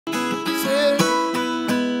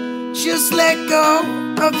Just let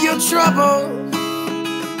go of your troubles,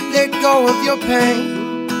 let go of your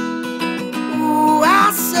pain. Ooh,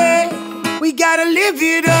 I say we gotta live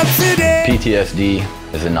it up today.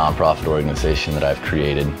 PTSD is a nonprofit organization that I've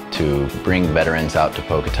created to bring veterans out to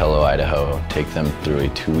Pocatello, Idaho, take them through a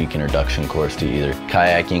 2-week introduction course to either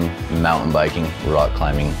kayaking, mountain biking, rock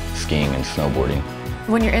climbing, skiing, and snowboarding.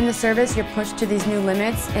 When you're in the service, you're pushed to these new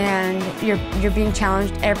limits and you're being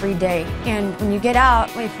challenged every day. And when you get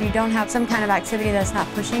out, if you don't have some kind of activity that's not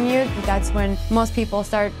pushing you, that's when most people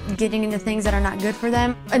start getting into things that are not good for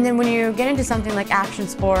them. And then when you get into something like action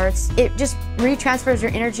sports, it just retransfers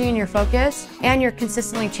your energy and your focus, and you're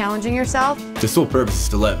consistently challenging yourself. The sole purpose is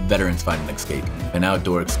to let veterans find an escape, an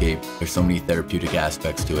outdoor escape. There's so many therapeutic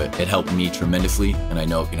aspects to it. It helped me tremendously, and I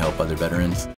know it can help other veterans.